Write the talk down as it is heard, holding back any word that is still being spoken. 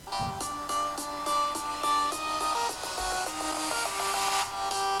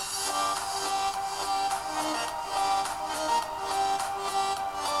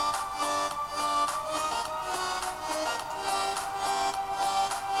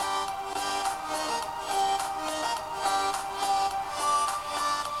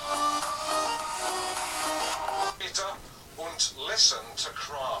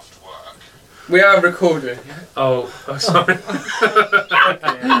We are recording. Oh, sorry.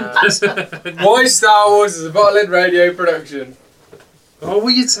 Why Star Wars is a Bottle Radio production. Oh,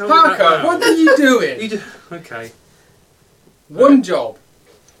 will you tell me Parker, that now? what are you doing? You do. Okay. One job.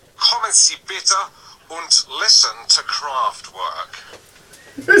 Kommen Sie bitte und listen to Kraftwerk.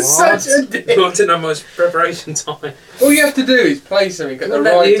 It's such a dick. I didn't have much preparation time. All you have to do is play something at the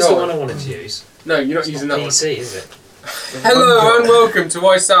Well, right use the one I time. wanted to use. No, you're not It's using not that one. PC, is it? Hello and welcome to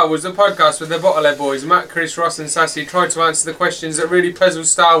Why Star Wars, the podcast with the Bottle Boys. Matt, Chris, Ross and Sassy try to answer the questions that really puzzle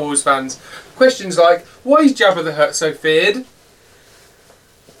Star Wars fans. Questions like, why is Jabba the Hutt so feared?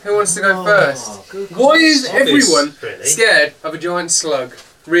 Who wants to go first? Why is everyone really. scared of a giant slug?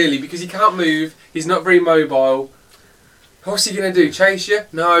 Really? Because he can't move, he's not very mobile. What's he going to do? Chase you?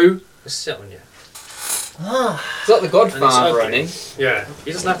 No. Just sit on you. It's like the Godfather, And isn't it's Yeah,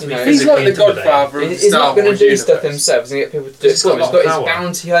 he doesn't have to be You know, He's physically like the Godfather of he? the He's Star not going Wars to do universe. stuff himself. He's going to get people to do it He's for got him. a He's lot got of his power.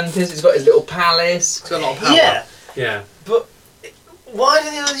 bounty hunters, he's got his little palace. He's got a lot of power. Yeah, Yeah. but why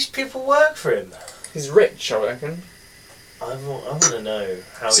do all these people work for him? He's rich, I reckon. I want to know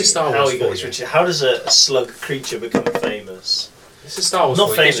how It's he, a Star how Wars he got for his you. riches. How does a slug creature become famous? This is Star Wars. Not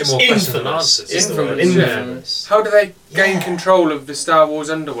for you. It gives famous, you more questions than infamous. answers. Is the word. Infamous, yeah. Infamous. How do they gain Yeah. control of the Star Wars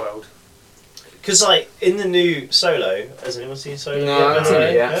underworld? Because like in the new Solo, has anyone seen Solo? No, I haven't seen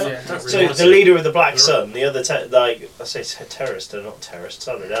it yet. Yeah. Don't So really want the to. leader of the Black Sun, the other I say terrorists, they're not terrorists,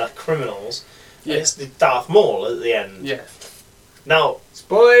 are they? They're criminals. Yeah. It's the Darth Maul at the end. Yeah. Now,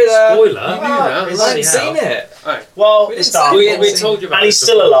 Spoiler! Spoiler. You knew that. It's I haven't Bloody seen hell. it. well, We it's didn't Darth say Maul. it. We told you about And he's it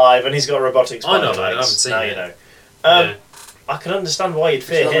still before. alive, and he's got robotic I spider know that, I legs. haven't seen now it. you know. Yeah. I can understand why you'd It's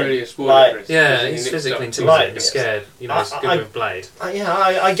fear not him. really a spoiler, Like, Chris. Yeah, Because he's he physically nicked intimidating. up. He's scared. You know, he's I- good I- with blade.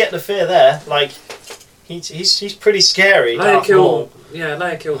 I get the fear there. Like, he's pretty scary. Leia Darth Maul.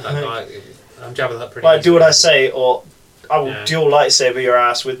 killed that guy. Jabba the Hutt pretty Like, do what easily. I say, or I will Yeah. dual lightsaber your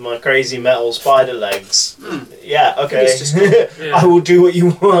ass with my crazy metal spider legs. Mm. Yeah, okay. It's just not- yeah. I will do what you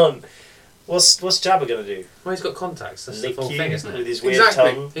want. What's Jabba gonna do? Well, he's got contacts. That's the Lick full you thing, isn't with it? his weird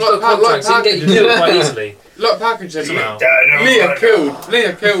Exactly. tongue? He's got contacts. He can get you killed quite easily. Like Package said, Somehow.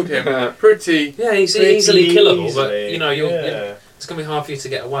 Leia killed him. Pretty. Yeah, he's Pretty easily killable, but easily, you know, yeah. it's going to be hard for you to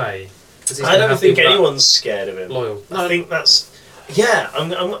get away. 'Cause he's I gonna don't have think people that anyone's scared of him. loyal. I think that's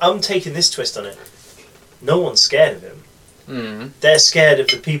I'm taking this twist on it. No one's scared of him. They're scared of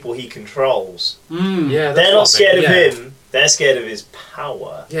the people he controls. Mm. yeah, that's They're what I not scared mean, of yeah. him. They're scared of his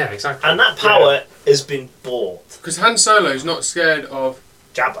power. Yeah, exactly. And that power has been bought. Because Han Solo's not scared of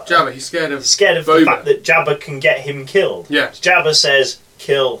Jabba. Jabba, he's scared of... He's scared of the Boba. fact that Jabba can get him killed. Yeah. Jabba says,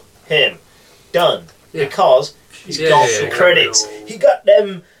 kill him. Done. Yeah. Because he's Yeah, got yeah, yeah. credits. He got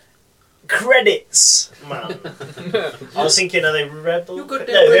them credits, man. I was thinking, are they rebel? You got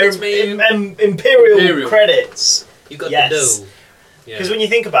them no, credits, they're man. Imperial credits. You got Yes. the dough. Yeah. Because when you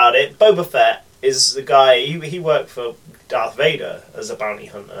think about it, Boba Fett is the guy, he worked for Darth Vader as a bounty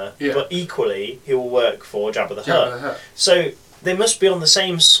hunter, Yeah. but equally he will work for Jabba the Jabba Hutt. the Hutt. So they must be on the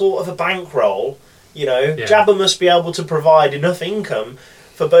same sort of a bankroll, you know. Yeah. Jabba must be able to provide enough income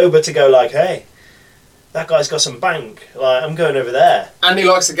for Boba to go like, hey, that guy's got some bank, like, I'm going over there. And he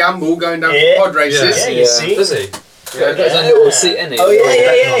likes to gamble, going down Yeah. to pod races. Yeah, Yeah. you see? Does he? Yeah. There's a little seat in it. Oh yeah,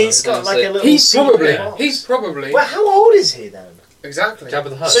 yeah, yeah. Like, He's got like a little. He's secret probably... box. Well, how old is he then? Exactly. Jabba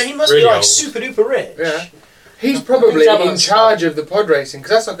the Hutt. So he must really be like old. super duper rich. Yeah. He's probably Jabba in Hutt's charge of the pod racing,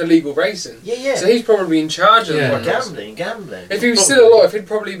 because that's like illegal racing. Yeah, yeah. So he's probably in charge of Yeah. the pod racing. Gambling. If he was Probably. still alive, he'd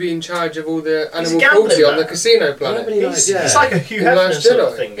probably be in charge of all the He's a animal gambling cruelty on the man. casino planet. Nobody knows. Yeah. It's like a Hugh In Hefner Last sort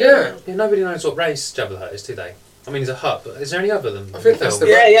of Jedi. thing. Yeah. Yeah, nobody knows what race Jabba the Hutt is, do they? I mean, he's a Hutt, but is there any other than? I think that's the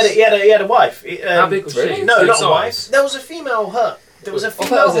Yeah, he had a wife. How big was she? Really? No, Full not a size? wife. There was a female Hutt. There was a I thought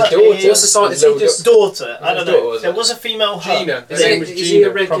female it was his Hutt. daughter. in- What's the size? Is he just? Daughter. I don't His daughter, know. was There it? was a female Hutt. Gina. His Is name he, was is he Gina.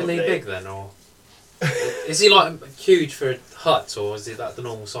 irregularly probably. big then, or is he like huge for Hutt, or is he like the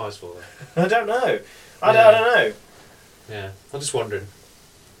normal size for them? I don't know. I Yeah. don't know. Yeah, I'm just wondering.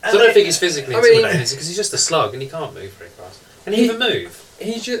 So I don't think he's physically I mean- intimidating, because he's just a slug and he can't move very fast. Can he even move?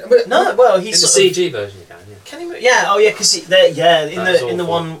 He's just... But, No, well, In he's the sort of- CG version, you can. Yeah. Can he move? Yeah. Oh, yeah. Because in That's the awful.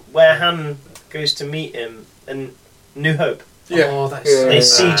 one where Han goes to meet him and New Hope, Yeah. Oh, that's Yeah. so they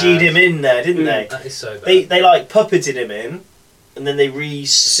bad. CG'd him in there, didn't they? That is so bad. They like puppeted him in, and then they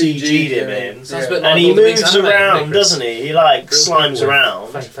re-CG'd him in. Sounds a Yeah. bit like And he all the big moves anime, around, Chris. doesn't he? He like Real slimes people with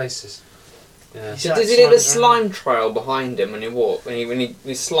around. Fake faces. Yeah. Yeah. Does he leave a Slimes slime trail behind him when he walks? When he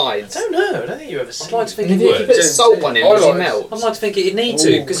I slides? don't know. I don't think you ever seen. I'd like to think And he if you would. put salt on him, does he Highlights. melt? I'd like to think he'd need to,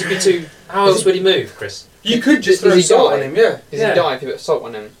 Ooh. because he'd be too... How else would he move, Chris? You could just Does throw he salt die? on him, yeah. Does Yeah. he die if you put salt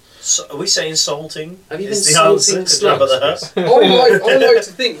on him? So, are we saying salting? Have you been Is the salting answer to slugs, Jabba the Chris? Hutt? I like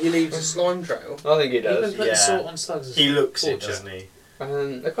to think he leaves a slime trail. I think he Even does. putting Yeah. salt on slugs is He looks it, torture. doesn't he?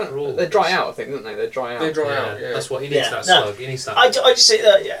 They dry out, I think, don't they? They dry out. They dry out. Yeah. That's what he needs. Yeah, That no. slug. He needs that. I just say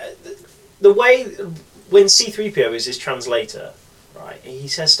that the way when C-3PO is his translator, right? He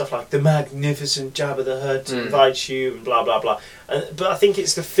says stuff like the magnificent Jabba the Hutt invites you and blah blah blah. But I think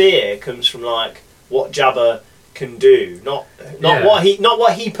it's the fear comes from like what Jabba can do, not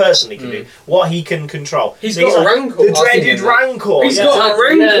what he personally can do, what he can control. He's So got a like, rancor. the dreaded rancor. He's got a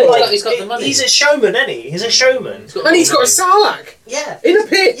rancor. Yeah, he's got the money. He's a showman, isn't he? He's a showman. And he's got a Sarlacc Yeah. in a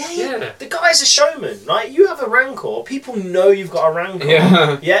pit. Yeah. The guy's a showman, right? You have a rancor. People know you've got a rancor.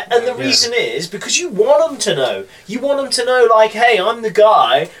 Yeah. Yeah, and the reason is because you want them to know. You want them to know, like, hey, I'm the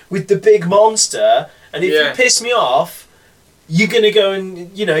guy with the big monster, and if you piss me off, you're gonna go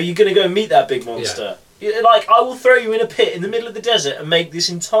and meet that big monster. Like, I will throw you in a pit in the middle of the desert and make this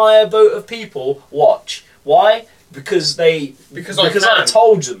entire boat of people watch. Why? Because I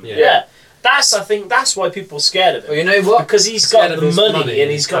told them. Yeah. I think that's why people are scared of him. Well, you know what? Because he's Scared got of the his money money and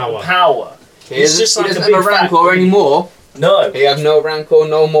he's got power. the power. He He's just like doesn't a have big a rancor fat- anymore. No. He have no rancor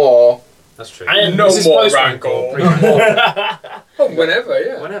no more. That's true. And No Is this more post-rancor? rancor. Pre-rancor? Oh, whenever,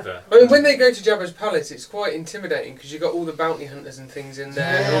 yeah. Whenever. I mean, when they go to Jabba's palace, it's quite intimidating because you've got all the bounty hunters and things in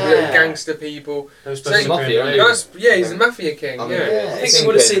there, and all the little gangster people. They were So supposed to Mafia, bring yeah. him He's the Mafia King, I mean, yeah. I think we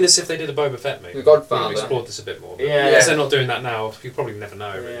would have seen this if they did a Boba Fett movie. The Godfather. We would have explored this a bit more. But Yeah. Because they're not doing that now, you probably never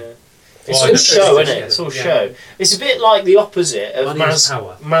know, really. Yeah. Well, It's I all don't show, think isn't it? it's It's all yeah. show. It's a bit like the opposite of Money is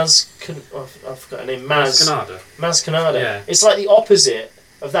power. I forgot her name. Maz Canada. Kanata. Yeah. It's like the opposite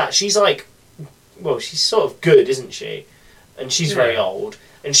of that. She's like, well, she's sort of good, isn't she? And she's very old,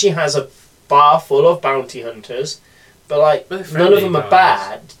 and she has a bar full of bounty hunters, but like They're none of friendly them are guys.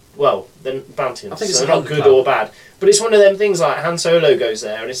 bad. Well, then bounty I hunters, think it's so a they're not hunter good club. or bad. But it's one of them things like Han Solo goes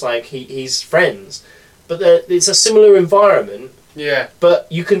there, and it's like he's friends, but it's a similar environment. Yeah. But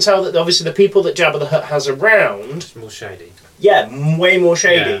you can tell that obviously the people that Jabba the Hutt has around, It's more shady. way more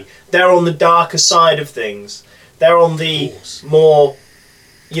shady. Yeah. They're on the darker side of things. They're on the Force. more,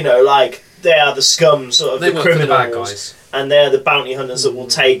 like they are the scum sort of They the work for the bad criminals, guys. and they're the bounty hunters that will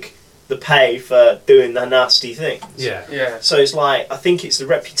take the pay for doing the nasty things. Yeah. Yeah. So it's like I think it's the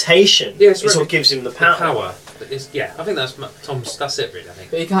reputation. Yeah, it's is what gives him the power. The power. I think that's Tom's. That's it, really. I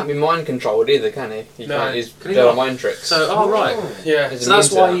think. But he can't be mind controlled either, can he? He No. can't. He's Can he dead not? on mind tricks. So, right. Yeah. He's So that's immune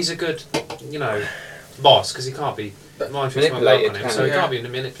to why that. he's a good, boss, because he can't be mind tricks won't work Manipulated, on him, can so he he? can't be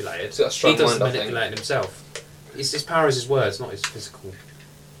manipulated. He's got a strong He doesn't mind, I think. manipulate himself. His power is his words, not his physical.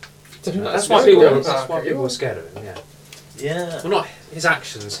 That's why why people- people. that's That's why why people people are scared of him. Yeah. Yeah. Well, not his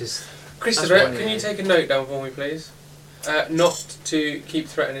actions. His. Christopher, That's what I can you mean. take a note down for me, please? Not to keep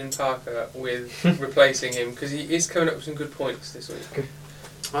threatening Parker with replacing him, because he is coming up with some good points this week.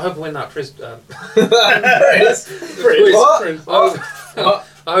 I hope I win that quiz. What?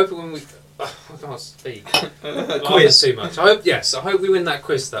 I hope when we. I can't speak. Quiz. Too much. I hope we win that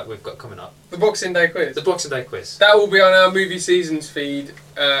quiz that we've got coming up. The Boxing Day quiz. The Boxing Day quiz. That will be on our movie seasons feed,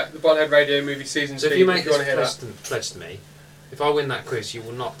 the Bothead Radio movie seasons So if feed. you make want to hear this that. pledge to me, if I win that quiz, you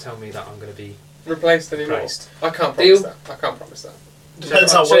will not tell me that I'm going to be Replaced anymore. replaced. I can't Deal? promise that. I can't promise that.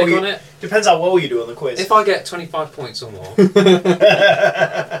 Depends how Shake well on you, it. depends how well you do on the quiz. If I get 25 points or more, you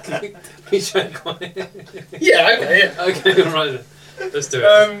shake on it. Yeah, okay, yeah. Okay, right then. Let's do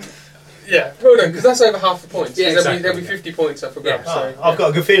it. Yeah, well done, because that's over half the points. Yeah, 'Cause exactly, there'll be yeah. 50 points up for grabs. Oh, So, I've got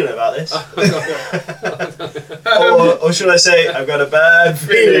a good feeling about this. Um, or should I say, I've got a bad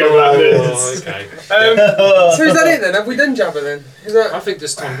feeling about Oh, this. okay. so is that it then? Have we done Jabba then? Is I that think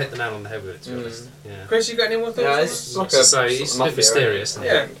just Tom hit the nail on the head with it, to be honest. Yeah. Chris? You got any more thoughts? Yeah, on it's it? like So a say he's a bit mafia, mysterious. right?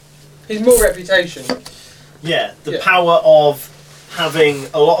 Yeah, he's more reputation. Yeah, the Yeah. power of having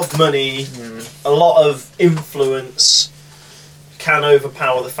a lot of money, a lot of influence, can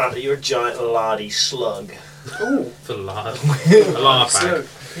overpower the fact that you're a giant lardy slug. Ooh, For the lard. A lard bag.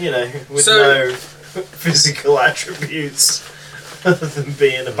 With So- no physical attributes other than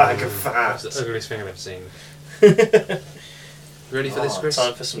being a bag of fat. That's the ugliest thing I've ever seen. Ready for this, Oh, Chris?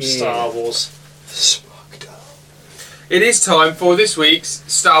 time for some Yeah. Star Wars. Smackdown. it is time for this week's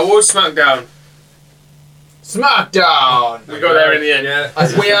Star Wars Smackdown. Smackdown! We got there in the end. Yeah.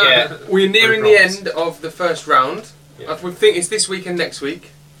 We're nearing the Very end of the first round. Yeah. We think it's this week and next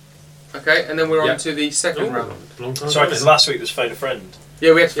week. Okay, and then we're Yeah. on to the second Ooh, round. long time Sorry, because coming. last week was Phone a Friend.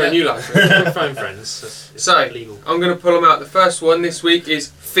 Yeah, we had to Yeah. phone you last week. Phone friends. It's So, legal. I'm going to pull them out. The first one this week is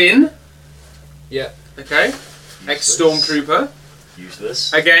Finn. Yeah. Okay, ex-Stormtrooper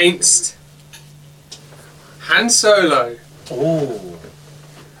Useless. against Han Solo. Ooh.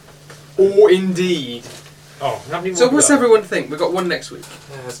 Or indeed. Oh, how many more So we what's got? everyone think? We've got one next week.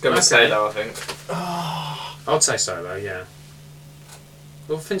 It's going to be Okay. Solo, I think. I'd say Solo, yeah.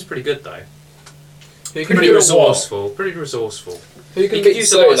 Well, Finn's pretty good though. Who can Pretty do resourceful. Pretty resourceful. Who He can could beat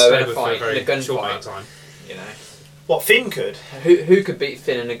use a Solo in lightsaber a for a fight, in a very short amount gunfight? of time. You know, What, Finn could? who could beat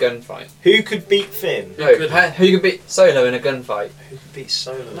Finn in a gunfight? Who could beat Finn? Who No, could? who could beat Solo in a gunfight? Who could beat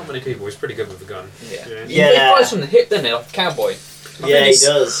Solo? Not many people. He's pretty good with a gun. Yeah. Yeah. Yeah. He fights from the hip, doesn't he? Like a cowboy. Yeah, think he he's-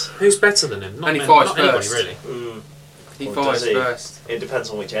 does. Who's better than him? Not, And he many- fights not anybody first. really. Mm. He Or fires does he? first. It depends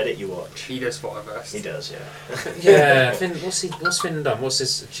on which edit you watch. He does fire first. He does, yeah. Yeah, Finn. What's Finn done? What's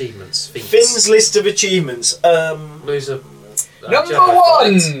his achievements? Feats? Finn's list of achievements. Lose a Number Jedi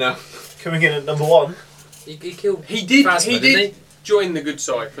fight. 1! Coming in at number 1. He killed. He did. Phasma, he didn't did join the good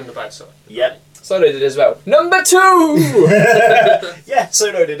side from the bad side. Yep. Solo did as well. Number 2! Yeah,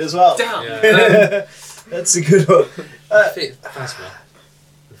 Solo did as well. Damn. Yeah. That's a good one. Phasma.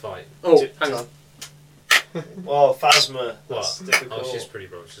 The fight. Oh, hang on. Well, Phasma. That's What? difficult. Oh, she's pretty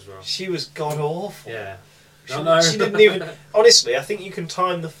rubbish as well. She was god awful. Yeah. She, I know. she didn't even. Honestly, I think you can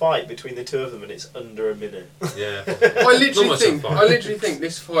time the fight between the two of them, and it's under a minute. Yeah. I literally Not much think. of a I fight. literally think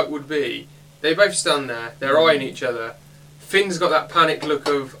this fight would be. They both stand there. They're eyeing each other. Finn's got that panic look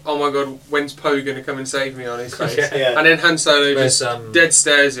of, oh my god, when's Poe going to come and save me on his face? Yeah. Yeah. And then Han Solo Where's just dead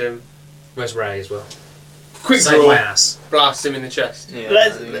stares him. Where's Ray as well? Quick Save my draw, ass. blasts him in the chest.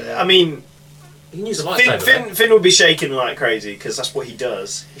 Yeah. I mean, He can use a lightsaber. Finn would be shaking like crazy because that's what he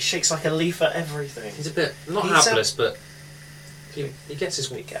does. He shakes like a leaf at everything. He's a bit not He's hapless, but he gets his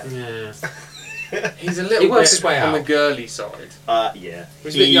Big cat. Yeah. He's a little He works bit his way on out. the girly side. Yeah.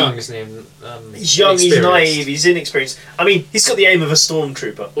 He's a bit young, isn't he? He's young, he's inexperienced. naive, he's inexperienced. I mean, he's got the aim of a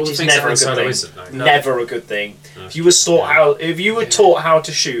stormtrooper, All which the is things never that a good Han Solo thing. isn't, though. No. Never a good thing. No, If you were taught yeah. how, if you were taught how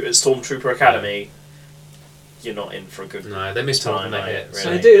to shoot at Stormtrooper Academy, you're not in for a good. No, they miss time when they Time, hit. really. So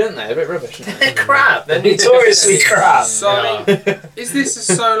they do, don't they? They're a bit rubbish. They're crap. They're notoriously crap. So, I mean, is this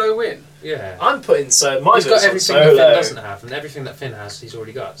a solo win? Yeah. I'm putting my He's got votes on everything that Solo. Finn doesn't have, and everything that Finn has, he's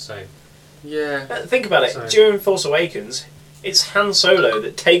already got. So Yeah. Think about it. So- During Force Awakens, it's Han Solo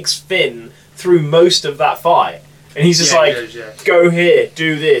that takes Finn through most of that fight, and he's just Yeah, like, he does, yeah. "Go here,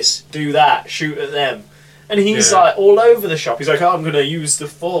 do this, do that, shoot at them," and he's Yeah. like all over the shop. He's like, "Oh, I'm gonna use the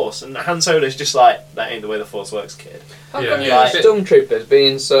Force," and Han Solo's just like, "That ain't the way the Force works, kid." How Yeah, come yeah. stormtroopers,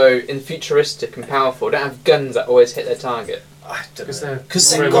 being so futuristic and powerful, don't have guns that always hit their target? I don't because know. they're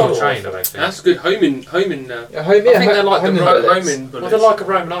Because not they're very well god trained, I awful. don't think. That's good. Homing. Yeah, home, I think they're like the homing Roman- bullets. Homing bullets. Well, they're like a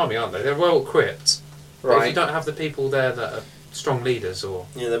Roman army, aren't they? They're well equipped. But if you Right. don't have the people there that are strong leaders, or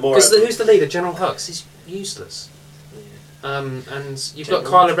Yeah, they're more. because who's the leader? General Hux. He's useless. And you've got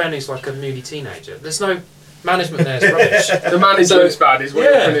General Kylo Ren, who's like a moody teenager. There's no management there. It's rubbish. The management's bad, is what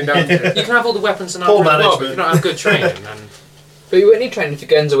Yeah. you're putting down to. You can have all the weapons and Poor armor in the world, but management. if you don't have good training, then But you wouldn't need training if your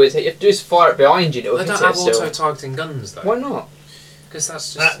guns always hit. You have to just fire it behind you. It'll they hit don't it have still. auto-targeting guns though. Why not? Because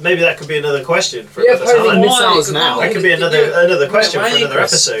that's just. Maybe that could be another question for Yeah, another homing time. missiles now. That could be another question for another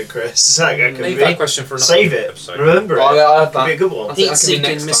episode, Chris. That could Leave be. that question for another Save it. episode. Remember it. I'll have Could be a that. good one. I think that could be Heat-seeking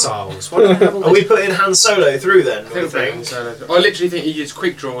next time. missiles. Why don't we have all Are we this? putting Han Solo through then? I What do you think think? so. I literally think he gets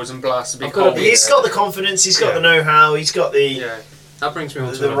quick draws and blasts a big I've got a hole. big- He's got the confidence. He's got Yeah. the know-how. He's got the. Yeah. That brings me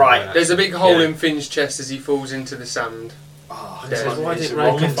on to The another right. one, There's a big hole Yeah. in Finn's chest as he falls into the sand. Oh, Yeah. Why is did it Ray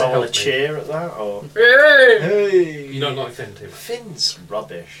wrong come if to I want help to me? cheer at that? Or Hey! hey, You don't like Finn too much. Finn's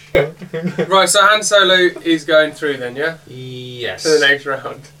rubbish. Right, so Han Solo is going through then, yeah? Yes. To the next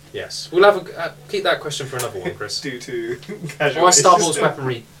round. Yes. We'll have keep that question for another one, Chris. Due to casual. Why Star Wars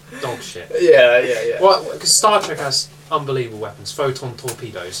weaponry dog shit? Yeah. Well, because Star Trek has unbelievable weapons, photon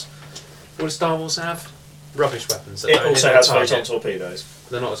torpedoes. What does Star Wars have? Rubbish weapons. That It don't also hit has their target. photon torpedoes.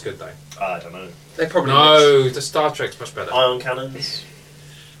 They're not as good though. I don't know. They probably No, the Star Trek's much better. Ion cannons.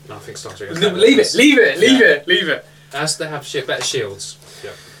 No, I think Star Trek. Has miss. better Leave it, weapons. leave it, leave Yeah. it, leave it. As they have better shields.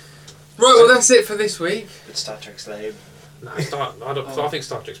 Yeah. Right, well that's it for this week. But Star Trek's lame. No, I think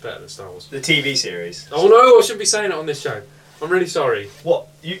Star Trek's better than Star Wars. The TV series. Oh no, I shouldn't be saying it on this show. I'm really sorry. What?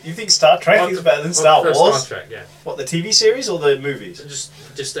 You think Star Trek I is better than I Star prefer Wars? Star Trek, yeah. What, the TV series or the movies?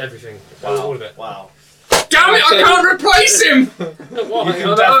 Just everything. Wow. All of it. Wow. Damn it, I can't replace him! What? You I can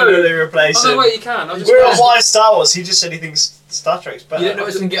know. definitely replace Oh, no, him. wait, you can. I just We're on Why Star Wars. He just said he thinks Star Trek's better. You don't know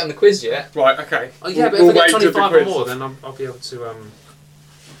what's going to get on the quiz yet. Right, okay. Oh, yeah, but We'll if I wait get till the 25 or quiz. more, then I'll be able to.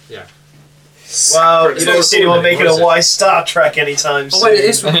 Yeah. Wow, It's you not don't see anyone recording making anymore, a Why Star Trek anytime soon. Oh wait, it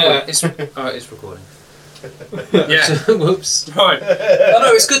is recording. It is recording. Yeah. Whoops. Right. Oh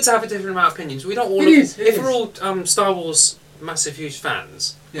no, it's good to have a different amount of opinions. We don't all. It is, it if is. we're all Star Wars massive, huge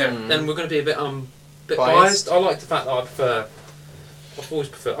fans, Yeah. then we're going to be a bit Biased. biased. I like the fact that I prefer. I've always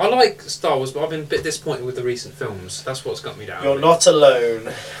preferred. I like Star Wars, but I've been a bit disappointed with the recent films. That's what's got me down. You're not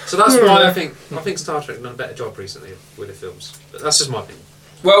alone. So that's why I think Star Trek done a better job recently with the films. But that's just my opinion.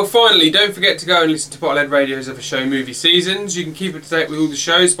 Well, finally, don't forget to go and listen to Bottle Radio's other show, Movie Seasons. You can keep up to date with all the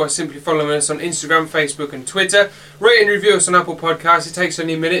shows by simply following us on Instagram, Facebook and Twitter. Rate and review us on Apple Podcasts. It takes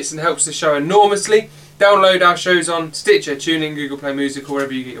only minutes and helps the show enormously. Download our shows on Stitcher, TuneIn, Google Play Music, or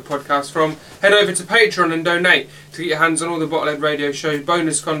wherever you get your podcasts from. Head over to Patreon and donate to get your hands on all the Bottle Radio show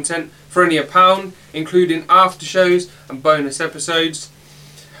bonus content for only £1, including after shows and bonus episodes.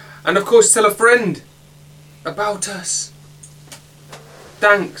 And of course, tell a friend about us.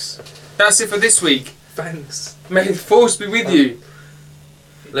 Thanks. That's it for this week. Thanks. May the force be with you.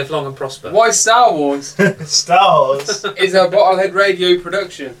 Live long and prosper. Why Star Wars Star Wars. is a Bottlehead Radio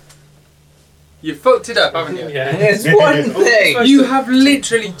production. You fucked it up, haven't you? Yeah. It's one thing. You have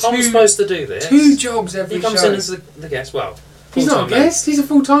literally I'm supposed to do this. 2 jobs every He comes show. in as the guest. Well, He's not a full-time guest, he's a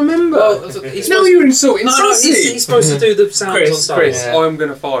full-time member. Well, he's now supposed- you're insulting No, Sassy. he's supposed to do the sounds on Chris, Star Chris, Yeah. I'm going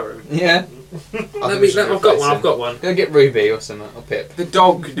to fire him. Yeah. I've got one. Go get Ruby or something, or Pip. The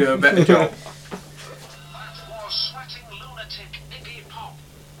dog could do a better job. That was sweating lunatic Iggy Pop.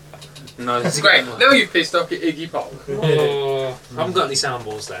 No, That's great. Now you've pissed off your Iggy Pop. Oh, I haven't got any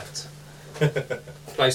soundballs left.